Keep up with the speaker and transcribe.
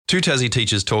Two Tassie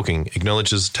Teachers Talking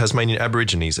acknowledges Tasmanian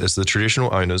Aborigines as the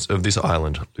traditional owners of this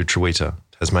island, Lutruwita,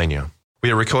 Tasmania. We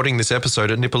are recording this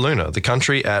episode at Nipaluna, the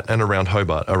country at and around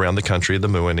Hobart, around the country of the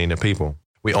Muwinina people.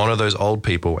 We honour those old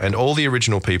people and all the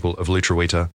original people of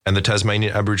Lutruwita and the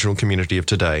Tasmanian Aboriginal community of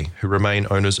today who remain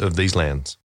owners of these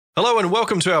lands. Hello and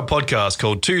welcome to our podcast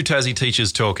called Two Tassie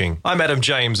Teachers Talking. I'm Adam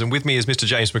James and with me is Mr.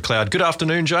 James McLeod. Good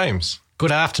afternoon, James.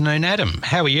 Good afternoon, Adam.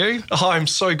 How are you? Oh, I'm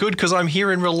so good because I'm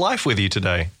here in real life with you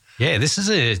today. Yeah, this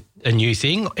is a new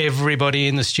thing. Everybody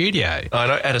in the studio. I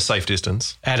know, at a safe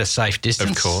distance. At a safe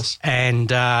distance. Of course. And,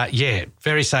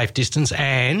 very safe distance.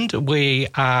 And we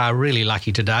are really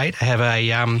lucky today to have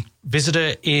a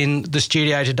visitor in the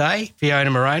studio today, Fiona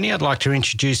Moroney. I'd like to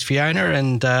introduce Fiona,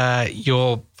 and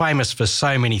you're famous for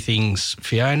so many things,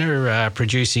 Fiona,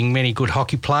 producing many good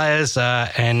hockey players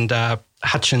and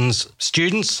Hutchins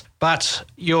students, but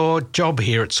your job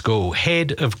here at school,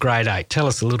 head of grade 8. Tell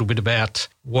us a little bit about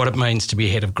what it means to be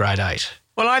head of grade 8.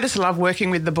 Well, I just love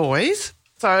working with the boys.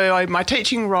 So my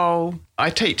teaching role, I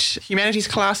teach humanities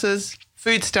classes,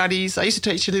 food studies. I used to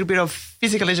teach a little bit of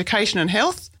physical education and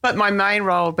health, but my main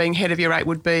role being head of year 8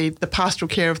 would be the pastoral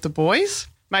care of the boys,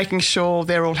 making sure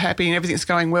they're all happy and everything's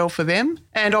going well for them.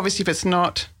 And obviously if it's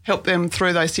not, help them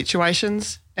through those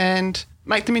situations and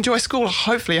make them enjoy school,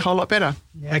 hopefully a whole lot better.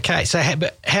 Okay, so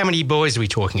how many boys are we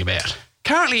talking about?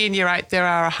 Currently in year 8 there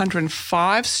are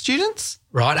 105 students.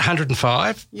 Right,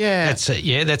 105? Yeah.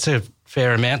 That's a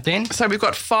fair amount then. So we've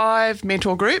got 5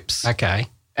 mentor groups. Okay.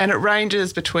 And it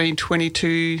ranges between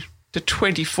 22 to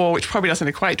 24, which probably doesn't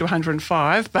equate to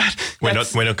 105, but we're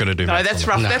not going to do no.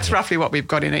 That's roughly what we've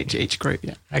got in each group.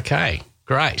 Yeah. Okay.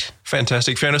 Great.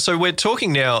 Fantastic, Fiona. So we're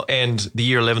talking now, and the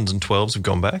year 11s and 12s have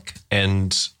gone back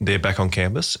and they're back on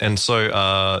campus, and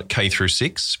so K through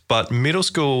 6, but middle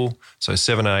school, so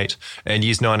 7, 8, and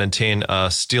years 9 and 10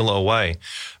 are still away.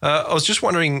 I was just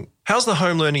wondering, how's the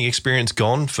home learning experience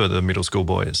gone for the middle school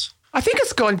boys? I think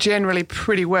it's gone generally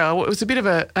pretty well. It was a bit of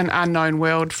an unknown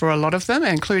world for a lot of them,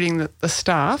 including the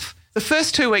staff. The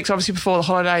first 2 weeks, obviously before the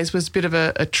holidays, was a bit of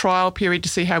a trial period to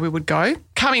see how we would go.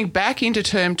 Coming back into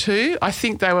term 2, I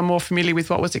think they were more familiar with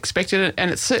what was expected,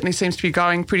 and it certainly seems to be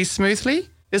going pretty smoothly.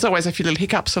 There's always a few little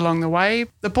hiccups along the way.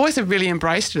 The boys have really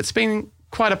embraced it. It's been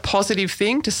quite a positive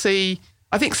thing to see.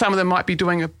 I think some of them might be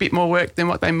doing a bit more work than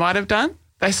what they might have done.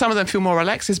 Some of them feel more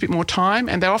relaxed, there's a bit more time,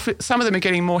 and some of them are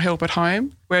getting more help at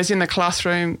home, whereas in the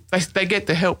classroom, they get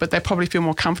the help, but they probably feel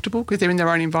more comfortable because they're in their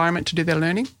own environment to do their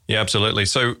learning. Yeah, absolutely.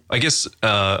 So I guess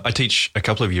I teach a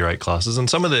couple of year 8 classes, and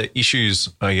some of the issues,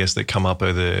 I guess, that come up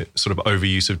are the sort of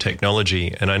overuse of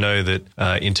technology. And I know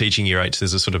that in teaching year 8s,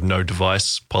 there's a sort of no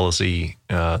device policy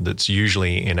that's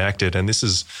usually enacted, and this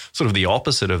is sort of the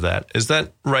opposite of that. Has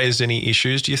that raised any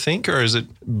issues, do you think, or is it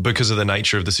because of the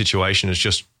nature of the situation, it's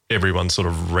just everyone's sort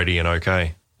of ready and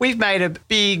okay? We've made a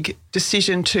big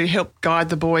decision to help guide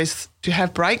the boys to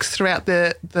have breaks throughout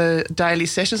the daily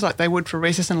sessions like they would for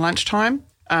recess and lunchtime,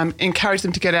 encourage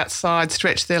them to get outside,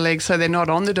 stretch their legs so they're not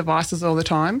on the devices all the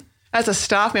time. As a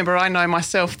staff member, I know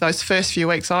myself those first few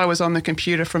weeks I was on the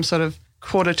computer from sort of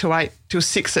 7:45 till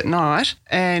 6 at night,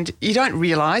 and you don't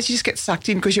realise, you just get sucked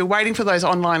in because you're waiting for those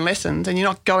online lessons and you're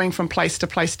not going from place to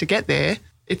place to get there.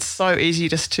 It's so easy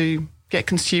just to get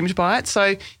consumed by it.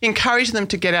 So encourage them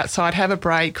to get outside, have a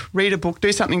break, read a book,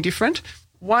 do something different.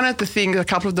 One of the things a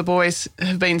couple of the boys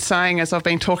have been saying as I've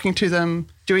been talking to them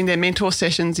during their mentor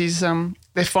sessions is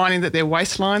they're finding that their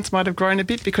waistlines might have grown a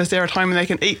bit because they're at home and they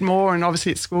can eat more, and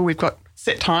obviously at school we've got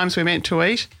set times we're meant to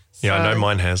eat. Yeah, I know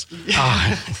mine has.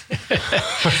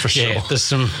 For sure. Yeah, there's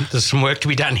some work to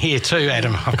be done here too,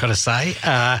 Adam, I've got to say.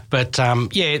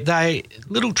 They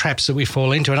little traps that we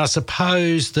fall into, and I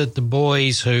suppose that the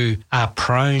boys who are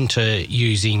prone to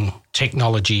using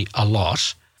technology a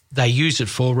lot, they use it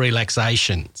for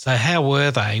relaxation. So how were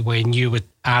they when you were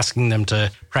asking them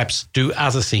to perhaps do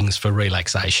other things for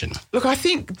relaxation? Look, I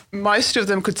think most of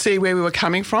them could see where we were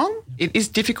coming from. It is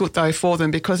difficult though for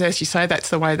them because, as you say, that's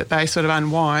the way that they sort of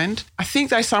unwind. I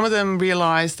think some of them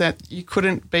realised that you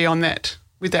couldn't be on that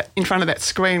with that in front of that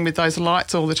screen with those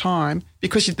lights all the time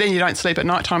because then you don't sleep at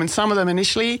night time. And some of them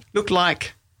initially looked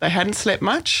like they hadn't slept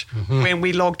much when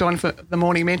we logged on for the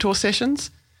morning mentor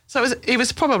sessions. So it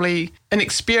was probably an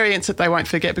experience that they won't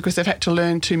forget because they've had to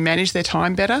learn to manage their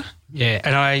time better. Yeah,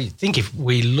 and I think if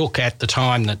we look at the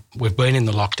time that we've been in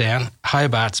the lockdown,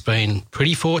 Hobart's been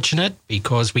pretty fortunate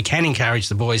because we can encourage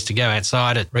the boys to go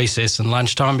outside at recess and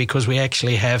lunchtime because we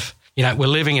actually have, we're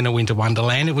living in a winter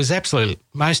wonderland. It was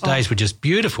most days were just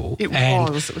beautiful. It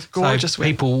was gorgeous. So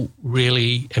people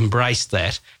really embraced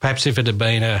that. Perhaps if it had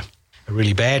been a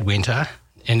really bad winter,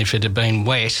 and if it had been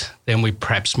wet, then we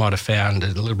perhaps might have found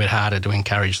it a little bit harder to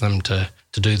encourage them to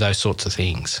to do those sorts of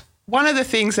things? One of the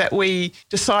things that we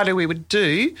decided we would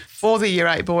do for the Year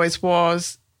 8 boys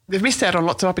was they've missed out on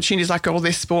lots of opportunities, like all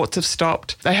their sports have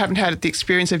stopped. They haven't had the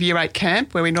experience of Year 8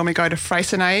 camp where we normally go to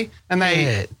Freycinet and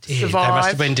they survive. They must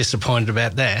have been disappointed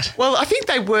about that. Well, I think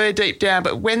they were deep down,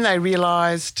 but when they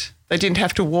realised they didn't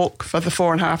have to walk for the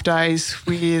 4.5 days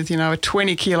with, you know, a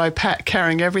 20-kilo pack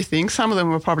carrying everything, some of them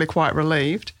were probably quite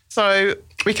relieved. So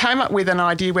we came up with an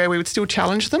idea where we would still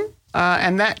challenge them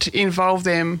and that involved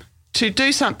them to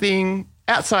do something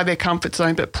outside their comfort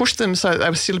zone, but push them so that they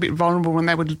were still a bit vulnerable and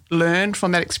they would learn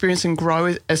from that experience and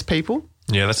grow as people.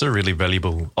 Yeah, that's a really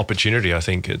valuable opportunity, I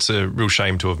think. It's a real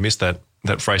shame to have missed that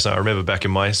phrase. I remember back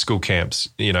in my school camps,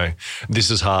 you know,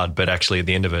 this is hard, but actually at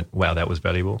the end of it, wow, that was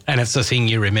valuable. And it's the thing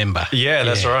you remember. Yeah,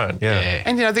 that's right. Yeah.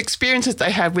 And, you know, the experiences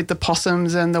they have with the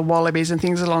possums and the wallabies and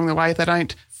things along the way, they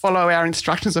don't follow our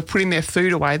instructions of putting their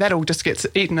food away. That all just gets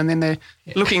eaten and then they're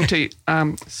looking to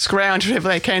scrounge whatever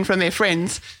they can from their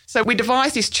friends. So we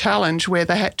devised this challenge where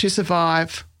they had to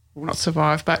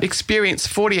experience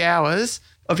 40 hours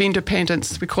of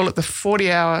independence. We call it the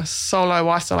 40-hour solo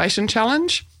isolation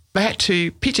challenge. They had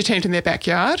to pitch a tent in their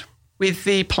backyard with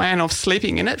the plan of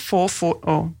sleeping in it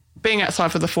or being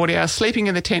outside for the 40 hours, sleeping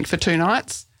in the tent for 2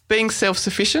 nights, being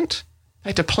self-sufficient. They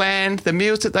had to plan the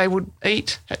meals that they would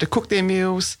eat, had to cook their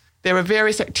meals. There were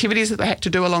various activities that they had to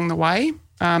do along the way.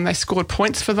 They scored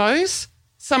points for those.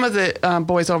 Some of the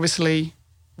boys obviously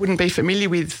wouldn't be familiar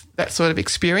with that sort of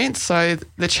experience, so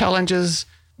the challenges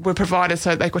were provided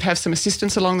so they could have some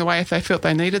assistance along the way if they felt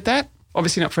they needed that,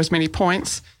 obviously not for as many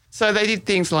points. So they did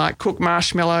things like cook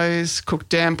marshmallows, cook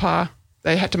damper.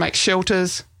 They had to make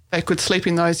shelters. They could sleep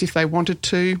in those if they wanted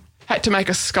to. Had to make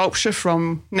a sculpture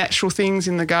from natural things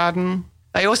in the garden.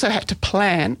 They also had to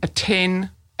plan a 10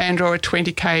 and/or a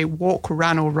 20K walk,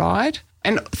 run or ride.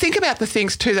 And think about the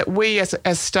things too that we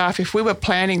as staff, if we were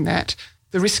planning that,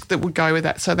 the risk that would go with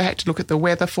that. So they had to look at the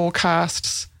weather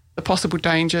forecasts, the possible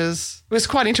dangers. It was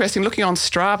quite interesting looking on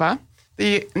Strava,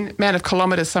 the amount of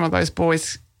kilometres some of those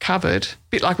boys covered. A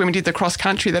bit like when we did the cross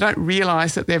country, they don't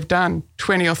realise that they've done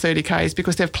 20 or 30 Ks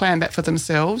because they've planned that for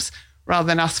themselves rather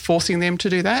than us forcing them to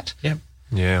do that. Yep.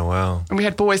 Yeah, wow. And we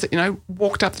had boys that, you know,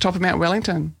 walked up the top of Mount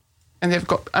Wellington and they've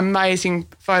got amazing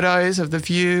photos of the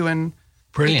view and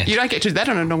brilliant. You don't get to do that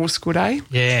on a normal school day.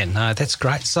 Yeah, no, that's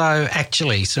great. So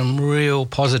actually some real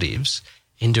positives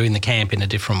in doing the camp in a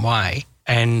different way,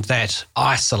 and that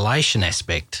isolation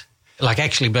aspect, like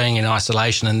actually being in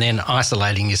isolation and then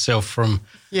isolating yourself from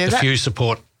the few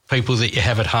support people that you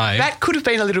have at home. That could have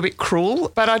been a little bit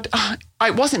cruel, but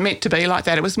it wasn't meant to be like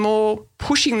that. It was more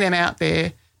pushing them out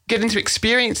there, getting to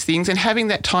experience things and having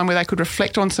that time where they could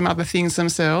reflect on some other things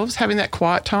themselves, having that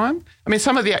quiet time. I mean,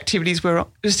 some of the activities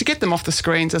was to get them off the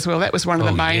screens as well. That was one of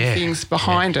the main things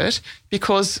behind it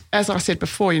because, as I said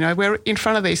before, you know, we're in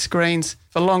front of these screens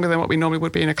for longer than what we normally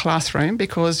would be in a classroom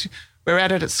because we're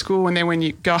at it at school, and then when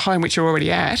you go home, which you're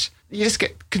already at, you just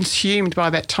get consumed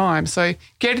by that time. So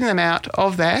getting them out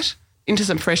of that into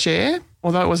some fresh air,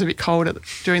 although it was a bit cold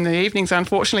during the evenings,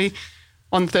 unfortunately,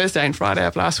 on Thursday and Friday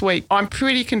of last week, I'm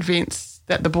pretty convinced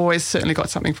that the boys certainly got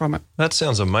something from it. That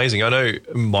sounds amazing. I know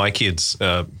my kids,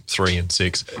 3 and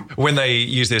 6, when they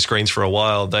use their screens for a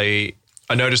while, I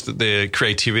noticed that their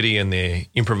creativity and their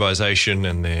improvisation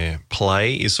and their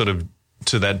play is sort of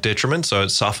to that detriment, so it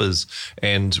suffers.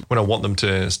 And when I want them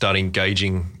to start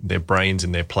engaging their brains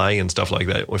in their play and stuff like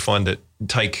that, we find that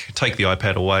take the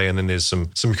iPad away and then there's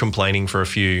some complaining for a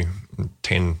few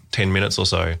 10 minutes or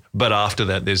so. But after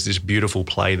that, there's this beautiful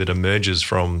play that emerges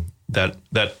from that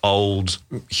old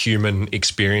human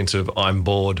experience of I'm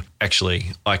bored.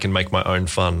 Actually, I can make my own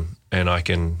fun and I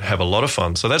can have a lot of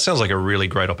fun. So that sounds like a really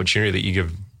great opportunity that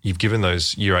you've given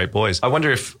those Year 8 boys. I wonder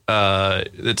if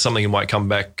it's something that might come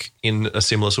back in a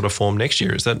similar sort of form next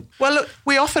year. Is that? Well, look,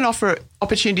 we often offer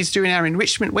opportunities during our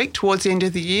enrichment week towards the end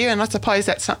of the year, and I suppose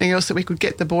that's something else that we could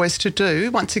get the boys to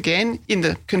do, once again, in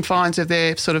the confines of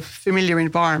their sort of familiar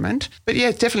environment. But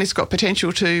yeah, definitely it's got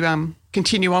potential to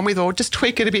continue on with or just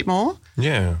tweak it a bit more.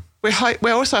 Yeah.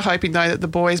 We're also hoping, though, that the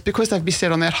boys, because they've missed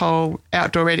out on that whole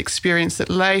outdoor ed experience, that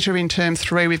later in term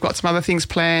 3 we've got some other things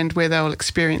planned where they'll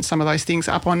experience some of those things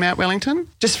up on Mount Wellington,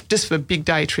 just for big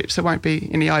day trips. There won't be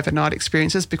any overnight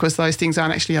experiences because those things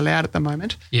aren't actually allowed at the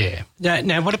moment. Yeah.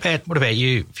 Now what about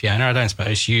you, Fiona? I don't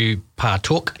suppose you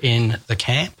partook in the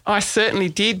camp? I certainly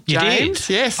did, James.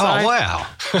 You did? Yes. Oh, wow.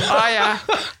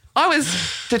 I was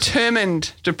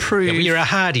determined to prove... You're a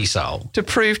hardy soul. To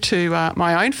prove to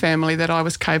my own family that I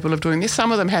was capable of doing this.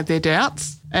 Some of them had their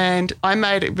doubts, and I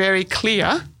made it very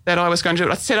clear that I was going to do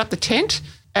it. I set up the tent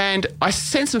and I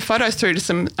sent some photos through to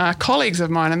some colleagues of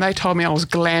mine, and they told me I was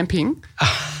glamping.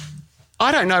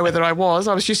 I don't know whether I was.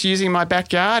 I was just using my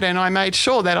backyard, and I made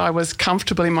sure that I was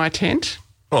comfortable in my tent.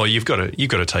 Oh, you've got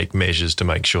to take measures to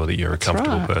make sure that you're a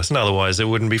comfortable person. Otherwise, it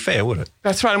wouldn't be fair, would it?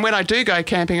 That's right. And when I do go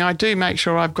camping, I do make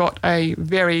sure I've got a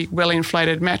very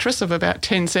well-inflated mattress of about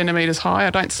 10 centimetres high. I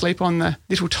don't sleep on the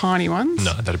little tiny ones.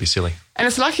 No, that'd be silly. And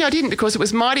it's lucky I didn't, because it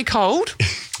was mighty cold.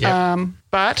 Yep.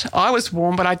 But I was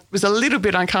warm, but I was a little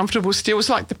bit uncomfortable still. It was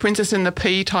like the Princess and the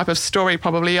Pea type of story,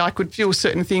 probably. I could feel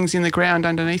certain things in the ground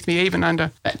underneath me, even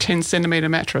under that 10 centimetre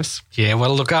mattress. Yeah,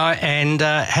 well, look,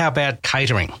 how about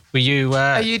catering? Were you...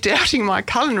 Are you doubting my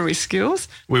culinary skills?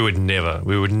 We would never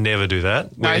do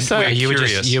that. No, you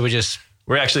were just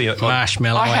we're actually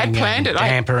marshmallowing. I had planned it.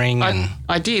 Dampering.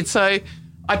 I did. So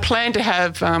I planned to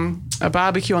have a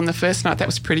barbecue on the first night. That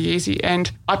was pretty easy.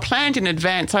 And I planned in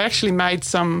advance. I actually made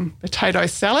some potato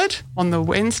salad on the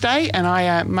Wednesday, and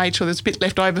I made sure there's a bit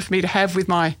left over for me to have with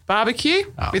my barbecue,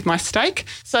 with my steak.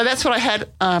 So that's what I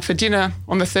had for dinner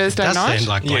on the Thursday night. Sound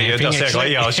like it does sound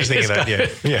like, I was just thinking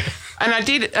that, yeah. And I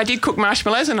did cook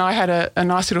marshmallows, and I had a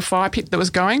nice little fire pit that was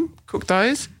going. Cooked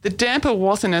those. The damper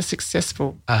wasn't as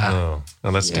successful.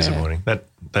 That's disappointing.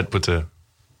 That puts a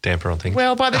damper on things.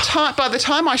 Well, by the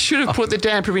time I should have put the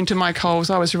damper into my coals,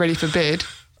 I was ready for bed.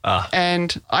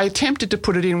 And I attempted to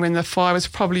put it in when the fire was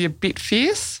probably a bit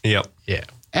fierce. Yep. Yeah.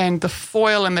 And the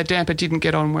foil and the damper didn't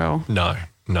get on well.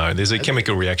 No, there's a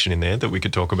chemical reaction in there that we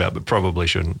could talk about, but probably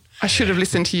shouldn't. I should have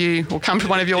listened to you or come to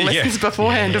one of your lessons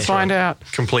beforehand to find out.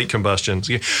 Complete combustions.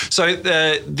 Yeah. So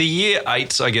the year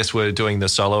 8s, I guess, were doing the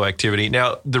solo activity.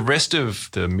 Now, the rest of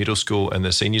the middle school and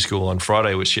the senior school on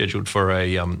Friday was scheduled for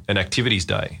an activities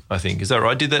day, I think. Is that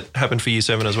right? Did that happen for year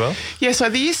 7 as well? Yeah, so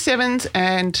the year 7s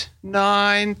and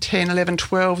 9, 10, 11,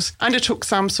 12s undertook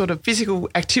some sort of physical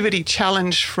activity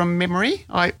challenge from memory.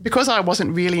 Because I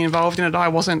wasn't really involved in it, I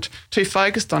wasn't too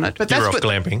focused on it. But you were off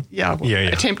glamping. Yeah,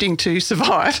 attempting to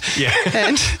survive.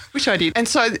 Yeah. Which I did. And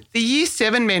so the year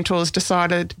 7 mentors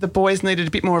decided the boys needed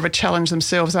a bit more of a challenge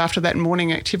themselves after that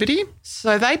morning activity.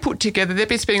 So they put together, they've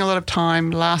been spending a lot of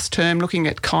time last term looking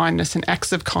at kindness and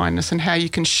acts of kindness and how you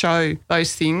can show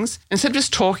those things. Instead of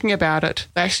just talking about it,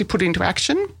 they actually put it into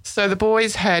action. So the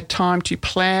boys had time to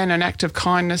plan an act of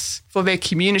kindness for their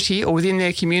community or within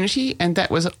their community, and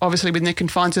that was obviously within the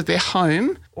confines of their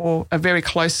home or a very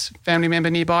close family member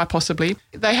nearby possibly.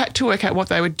 They had to work out what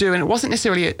they would do, and it wasn't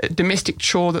necessarily a domestic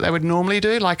chore that they would normally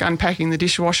do, like unpacking the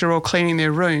dishwasher or cleaning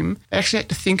their room. They actually had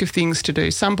to think of things to do.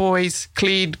 Some boys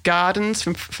cleared gardens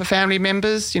for family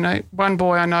members. You know, one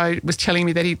boy I know was telling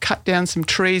me that he'd cut down some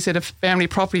trees at a family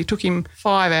property. It took him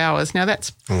 5 hours. Now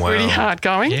that's pretty hard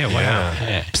going. Yeah, wow.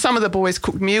 Yeah. Some of the boys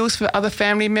cooked meals for other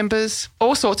family members,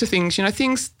 all sorts of things, you know,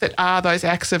 things that are those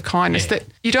acts of kindness that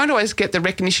you don't always get the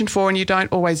recognition for and you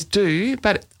don't always do.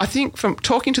 But I think from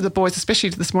talking to the boys, especially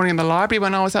this morning in the library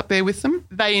when I was up there with them,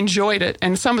 they enjoyed it.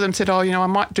 And some of them said, oh, you know, I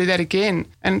might do that again.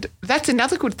 And that's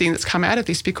another good thing that's come out of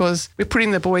this, because we're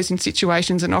putting the boys in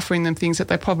situations and offering them things that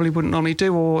they probably wouldn't normally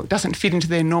do or doesn't fit into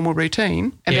their normal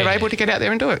routine. And they're able to get out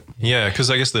there and do it. Yeah, because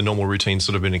I guess the normal routine's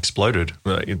sort of been exploded.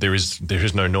 There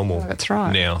is no normal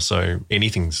now, so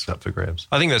anything's up for grabs.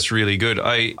 I think that's really good.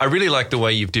 I really like the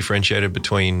way you've differentiated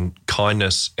between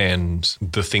kindness and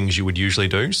the things you would usually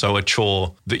do. So a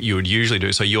chore that you would usually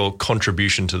do. So your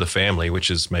contribution to the family, which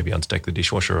is maybe unstack the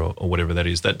dishwasher or whatever that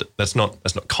is, that's not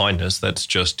kindness. That's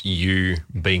just you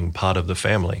being part of the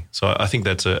family. So I think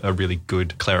that's a really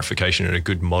good clarification and a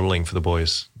good modelling for the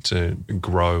boys to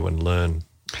grow and learn.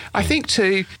 I think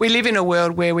too, we live in a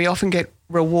world where we often get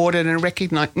rewarded and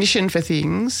recognition for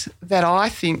things that I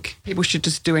think people should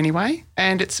just do anyway.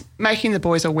 And it's making the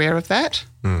boys aware of that.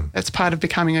 That's part of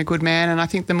becoming a good man. And I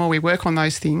think the more we work on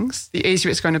those things, the easier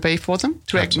it's going to be for them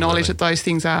to acknowledge that those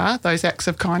things are those acts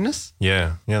of kindness.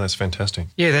 Yeah, that's fantastic.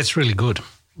 Yeah, that's really good.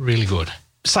 Really good.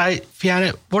 So,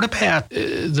 Fiona, what about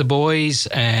the boys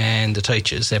and the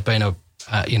teachers? They've been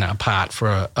apart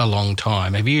for a long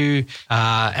time. Have you,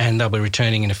 and they'll be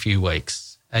returning in a few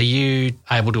weeks. Are you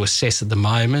able to assess at the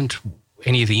moment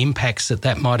any of the impacts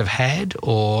that might have had,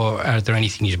 or are there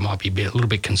anything you might be a little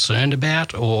bit concerned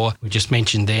about? Or we just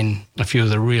mentioned then a few of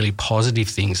the really positive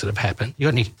things that have happened. You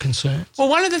got any concerns? Well,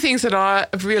 one of the things that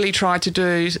I've really tried to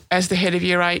do as the head of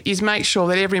Year 8 is make sure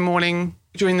that every morning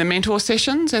during the mentor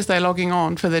sessions, as they're logging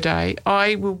on for the day,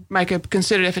 I will make a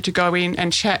concerted effort to go in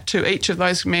and chat to each of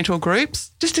those mentor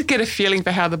groups just to get a feeling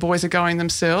for how the boys are going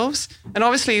themselves. And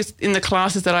obviously in the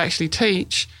classes that I actually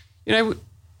teach, you know,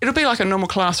 it'll be like a normal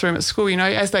classroom at school.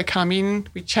 As they come in,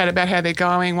 we chat about how they're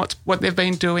going, what they've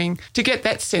been doing, to get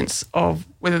that sense of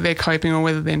whether they're coping or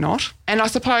whether they're not. And I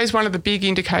suppose one of the big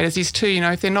indicators is too,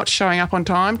 if they're not showing up on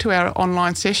time to our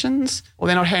online sessions or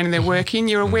they're not handing their work in,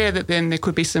 you're aware that then there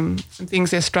could be some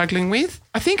things they're struggling with.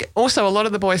 I think also a lot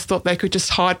of the boys thought they could just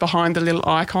hide behind the little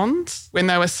icons when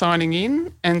they were signing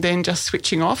in and then just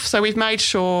switching off. So we've made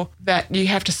sure that you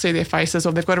have to see their faces,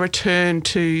 or they've got to return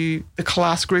to the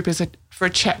class group for a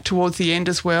chat towards the end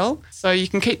as well. So you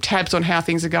can keep tabs on how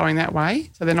things are going that way.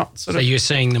 So they're not So you're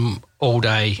seeing them all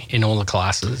day in all the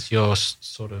classes. You're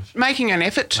sort of making an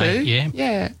effort to.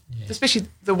 Yeah. Especially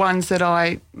the ones that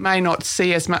I may not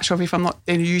see as much of if I'm not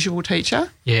their usual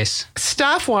teacher. Yes.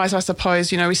 Staff-wise, I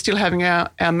suppose, we're still having our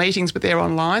meetings, but they're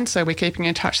online, so we're keeping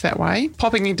in touch that way.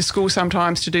 Popping into school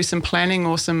sometimes to do some planning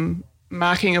or some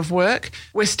marking of work.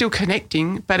 We're still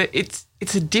connecting, but it's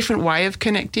a different way of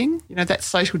connecting, that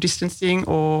social distancing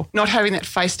or not having that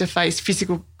face-to-face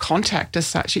physical contact as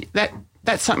such.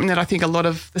 That's something that I think a lot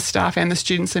of the staff and the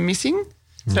students are missing.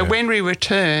 So when we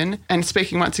return, and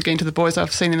speaking once again to the boys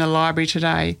I've seen in the library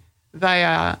today, they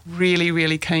are really,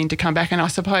 really keen to come back. And I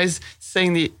suppose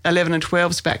seeing the 11 and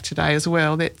 12s back today as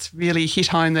well, that's really hit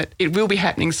home that it will be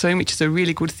happening soon, which is a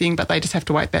really good thing, but they just have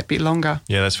to wait that bit longer.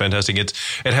 Yeah, that's fantastic. It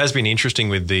has been interesting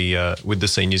with the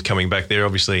seniors coming back. They're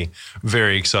obviously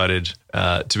very excited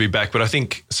to be back, but I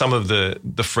think some of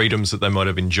the freedoms that they might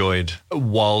have enjoyed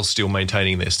while still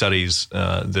maintaining their studies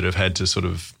that have had to sort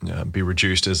of be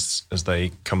reduced as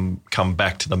they come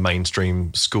back to the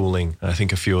mainstream schooling. I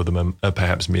think a few of them are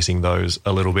perhaps missing those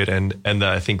a little bit, and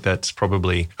I think that's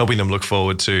probably helping them look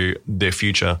forward to their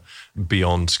future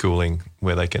beyond schooling,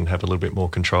 where they can have a little bit more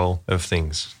control of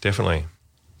things. Definitely.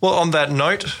 Well, on that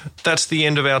note, that's the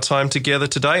end of our time together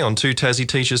today on Two Tassie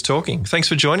Teachers Talking. Thanks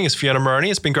for joining us, Fiona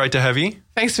Moroney. It's been great to have you.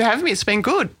 Thanks for having me. It's been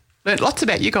good. Learned lots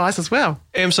about you guys as well.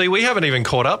 MC, we haven't even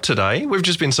caught up today. We've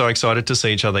just been so excited to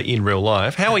see each other in real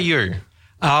life. How are you?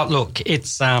 Look,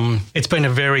 it's been a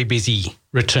very busy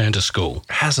return to school.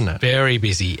 Hasn't it? Very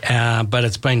busy, but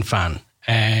it's been fun.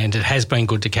 And it has been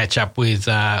good to catch up with,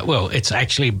 it's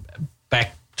actually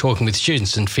back talking with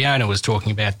students, and Fiona was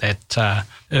talking about that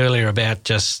earlier, about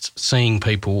just seeing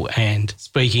people and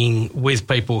speaking with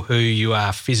people who you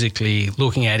are physically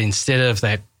looking at, instead of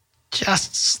that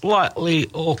just slightly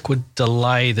awkward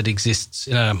delay that exists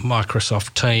in a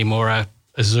Microsoft Team or a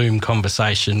Zoom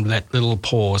conversation, that little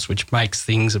pause which makes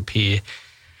things appear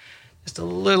just a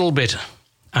little bit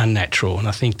unnatural. And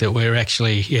I think that we're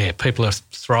actually, people are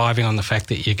thriving on the fact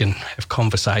that you can have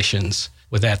conversations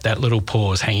without that little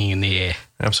pause hanging in the air.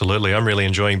 Absolutely. I'm really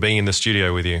enjoying being in the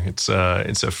studio with you. It's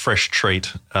a fresh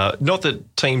treat. Not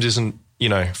that Teams isn't,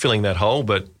 filling that hole,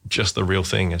 but just the real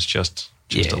thing is just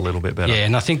a little bit better. Yeah,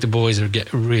 and I think the boys are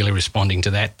really responding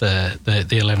to that, the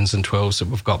 11s and 12s that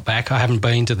we've got back. I haven't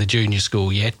been to the junior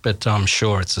school yet, but I'm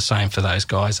sure it's the same for those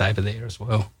guys over there as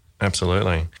well.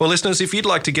 Absolutely. Well, listeners, if you'd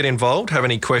like to get involved, have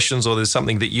any questions, or there's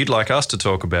something that you'd like us to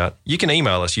talk about, you can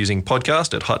email us using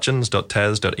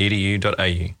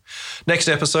podcast@hutchins.tas.edu.au. Next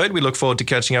episode, we look forward to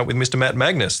catching up with Mr. Matt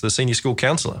Magnus, the senior school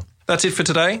counsellor. That's it for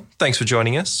today. Thanks for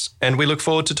joining us, and we look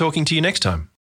forward to talking to you next time.